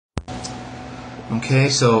Okay,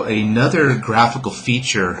 so another graphical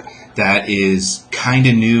feature that is kind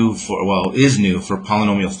of new for, well, is new for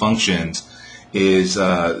polynomial functions is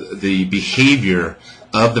the behavior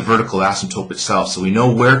of the vertical asymptote itself. So we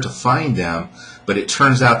know where to find them, but it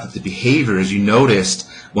turns out that the behavior, as you noticed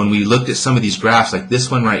when we looked at some of these graphs, like this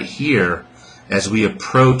one right here, as we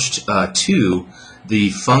approached 2, the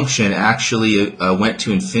function actually went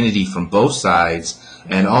to infinity from both sides,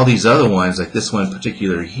 and all these other ones, like this one in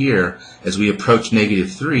particular here, as we approach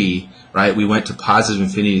 -3, right, we went to positive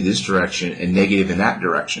infinity in this direction and negative in that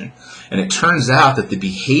direction. And it turns out that the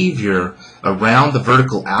behavior around the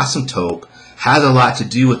vertical asymptote has a lot to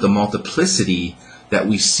do with the multiplicity that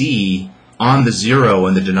we see on the 0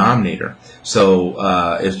 in the denominator. So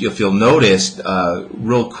if you'll notice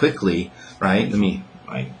real quickly, right,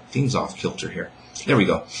 my thing's off kilter here. There we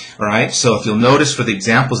go. All right, so if you'll notice for the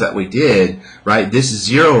examples that we did, right, this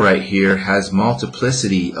 0 right here has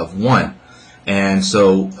multiplicity of 1. And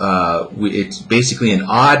so it's basically an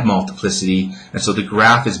odd multiplicity, and so the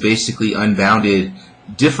graph is basically unbounded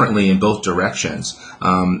differently in both directions.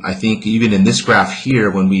 I think even in this graph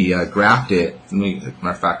here, when we graphed it, matter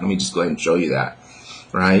of fact, let me just go ahead and show you that.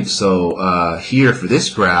 Right, so here for this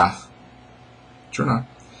graph, turn on.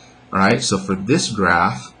 All right, so for this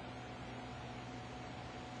graph,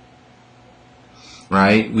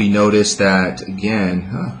 right, we notice that,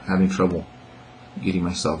 again, having trouble getting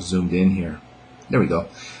myself zoomed in here. There we go.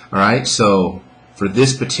 All right, so for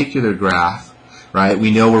this particular graph, right,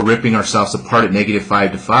 we know we're ripping ourselves apart at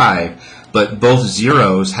 -5 to 5, but both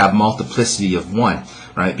zeros have multiplicity of 1,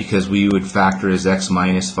 right, because we would factor as x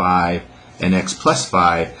minus 5 and x plus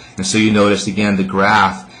 5. And so you notice, again, the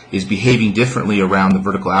graph is behaving differently around the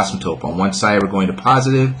vertical asymptote. On one side we're going to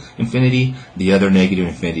positive infinity, the other negative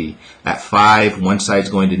infinity. At 5, one side's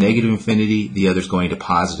going to negative infinity, the other's going to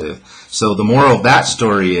positive. So the moral of that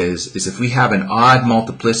story is if we have an odd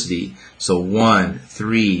multiplicity, so 1,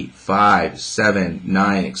 3, 5, 7,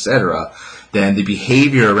 9, etc., then the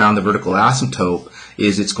behavior around the vertical asymptote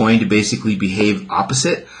is it's going to basically behave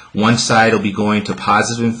opposite. One side will be going to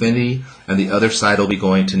positive infinity, and the other side will be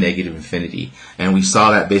going to negative infinity. And we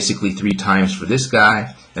saw that basically 3 times for this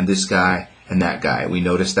guy, and this guy, and that guy. We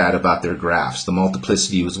noticed that about their graphs. The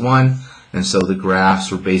multiplicity was 1, and so the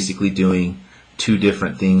graphs were basically doing 2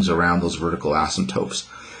 different things around those vertical asymptotes.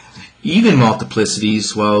 Even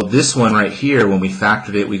multiplicities, well, this one right here, when we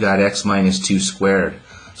factored it, we got x minus 2 squared.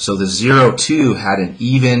 So the 0, 2 had an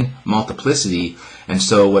even multiplicity, and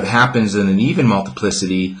so what happens in an even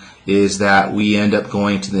multiplicity is that we end up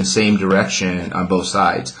going to the same direction on both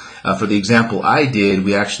sides. For the example I did,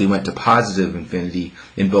 we actually went to positive infinity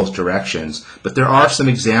in both directions. But there are some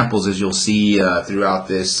examples, as you'll see throughout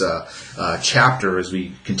this chapter as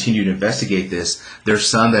we continue to investigate this, there's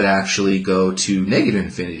some that actually go to negative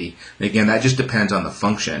infinity. And again, that just depends on the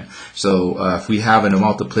function. So if we have a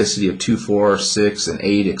multiplicity of 2, 4, 6, and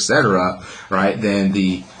 8, etc., right, then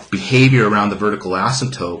the behavior around the vertical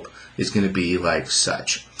asymptote is going to be like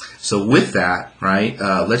such. So with that, right,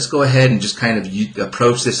 let's go ahead and just kind of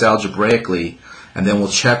approach this algebraically, and then we'll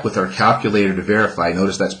check with our calculator to verify.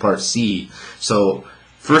 Notice that's part C. So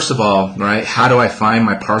first of all, right, how do I find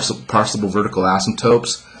my parsable vertical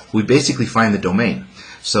asymptotes? We basically find the domain.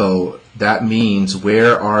 So that means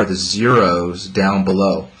where are the zeros down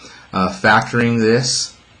below? Factoring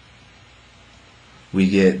this, we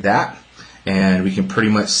get that, and we can pretty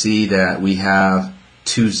much see that we have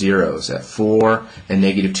 2 zeros at 4 and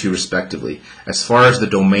 -2 respectively. As far as the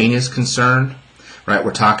domain is concerned, right,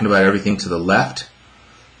 we're talking about everything to the left,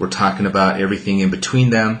 we're talking about everything in between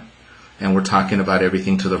them, and we're talking about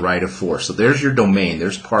everything to the right of 4. So there's your domain.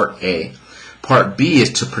 There's part A. Part B is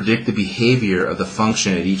to predict the behavior of the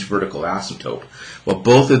function at each vertical asymptote. Well,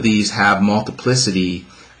 both of these have multiplicity,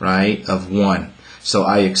 right, of 1. So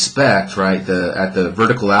I expect, right, at the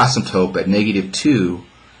vertical asymptote at -2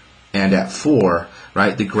 and at 4,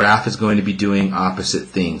 right, the graph is going to be doing opposite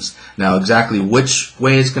things. Now, exactly which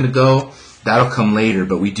way it's going to go, that'll come later,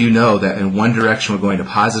 but we do know that in one direction we're going to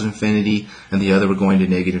positive infinity and the other we're going to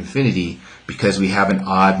negative infinity because we have an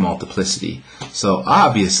odd multiplicity. So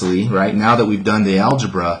obviously, right, now that we've done the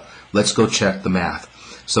algebra, let's go check the math.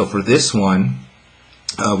 So for this one,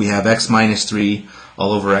 we have x minus 3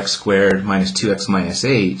 all over x squared minus 2x minus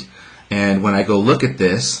 8. And when I go look at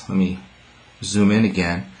this, let me zoom in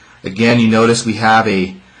again. Again, you notice we have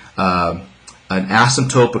an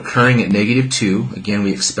asymptote occurring at -2. Again,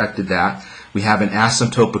 we expected that. We have an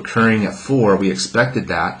asymptote occurring at 4. We expected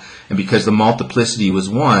that. And because the multiplicity was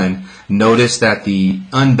 1, notice that the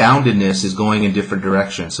unboundedness is going in different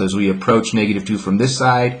directions. So as we approach -2 from this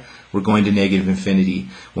side, we're going to negative infinity.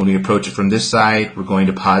 When we approach it from this side, we're going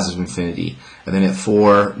to positive infinity. And then at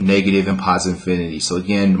 4, negative and positive infinity. So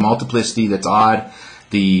again, multiplicity that's odd,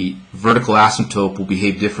 the vertical asymptote will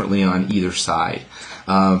behave differently on either side.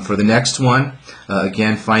 For the next one,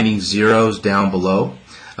 again, finding zeros down below.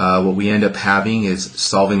 What we end up having is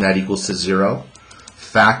solving that equals to 0.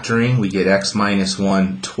 Factoring, we get x minus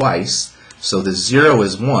 1 twice. So the 0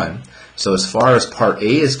 is 1. So as far as part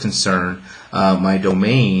A is concerned, my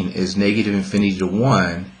domain is negative infinity to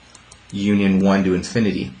 1, union 1 to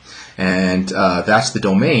infinity. And that's the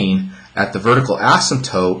domain. At the vertical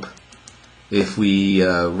asymptote, if we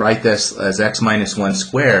write this as x minus 1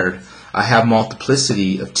 squared, I have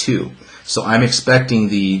multiplicity of 2. So I'm expecting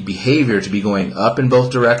the behavior to be going up in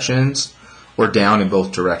both directions or down in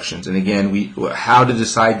both directions. And again, how to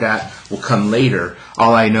decide that will come later.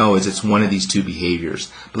 All I know is it's one of these two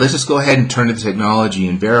behaviors. But let's just go ahead and turn to the technology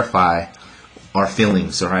and verify our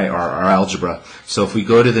fillings, all right, our algebra. So if we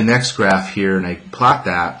go to the next graph here and I plot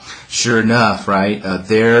that, sure enough, right,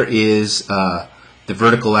 there is the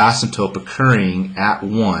vertical asymptote occurring at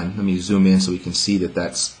 1. Let me zoom in so we can see that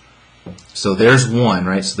that's, so there's 1,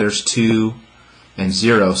 right, so there's 2 and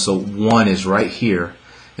 0, so 1 is right here.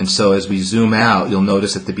 And so as we zoom out, you'll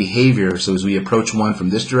notice that the behavior, so as we approach 1 from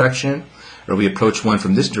this direction, or we approach 1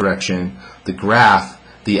 from this direction, the graph,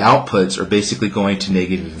 the outputs are basically going to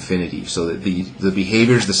negative infinity. So that the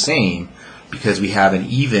behavior is the same because we have an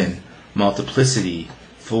even multiplicity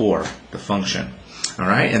for the function. All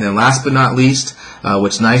right, and then last but not least,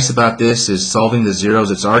 what's nice about this is solving the zeros.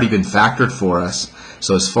 It's already been factored for us.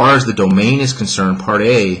 So as far as the domain is concerned, part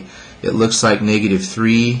A, it looks like negative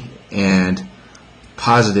 3 and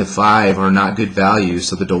positive 5 are not good values.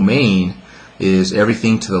 So the domain is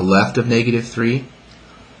everything to the left of negative 3,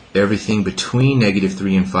 everything between negative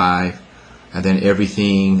 3 and 5, and then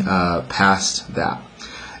everything past that.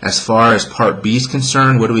 As far as part B is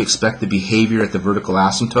concerned, what do we expect the behavior at the vertical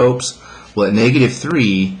asymptotes? Well, at negative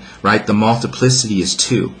 3, right, the multiplicity is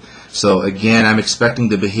 2. So again, I'm expecting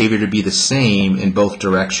the behavior to be the same in both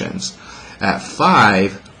directions. At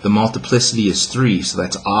 5, the multiplicity is 3, so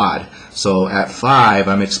that's odd. So at 5,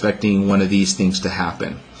 I'm expecting one of these things to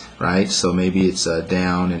happen, right? So maybe it's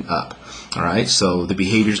down and up. All right, so the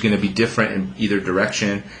behavior is going to be different in either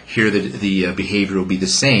direction. Here the behavior will be the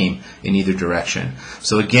same in either direction.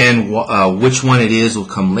 So again, which one it is will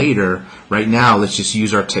come later. Right now, let's just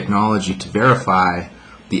use our technology to verify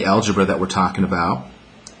the algebra that we're talking about.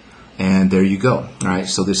 And there you go. All right,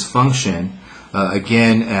 so this function,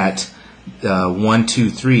 again at 1, 2,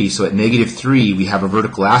 3, so at negative 3 we have a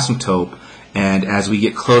vertical asymptote, and as we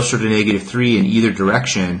get closer to negative 3 in either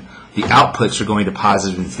direction, the outputs are going to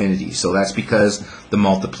positive infinity. So that's because the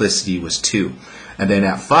multiplicity was 2. And then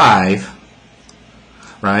at 5,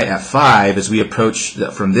 right, at 5, as we approach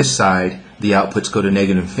from this side, the outputs go to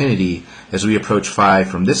negative infinity. As we approach 5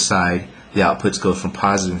 from this side, the outputs go from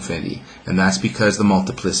positive infinity. And that's because the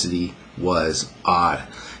multiplicity was odd.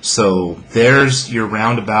 So there's your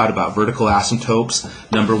roundabout about vertical asymptotes.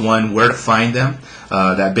 Number one, where to find them.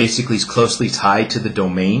 That basically is closely tied to the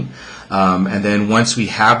domain. And then once we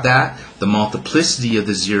have that, the multiplicity of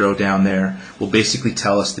the 0 down there will basically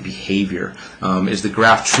tell us the behavior. Is the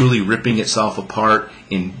graph truly ripping itself apart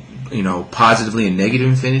in, positively and negative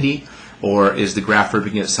infinity, or is the graph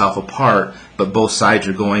ripping itself apart but both sides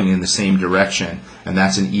are going in the same direction? And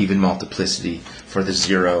that's an even multiplicity for the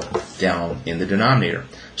 0 down in the denominator.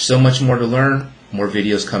 So much more to learn. More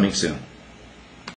videos coming soon.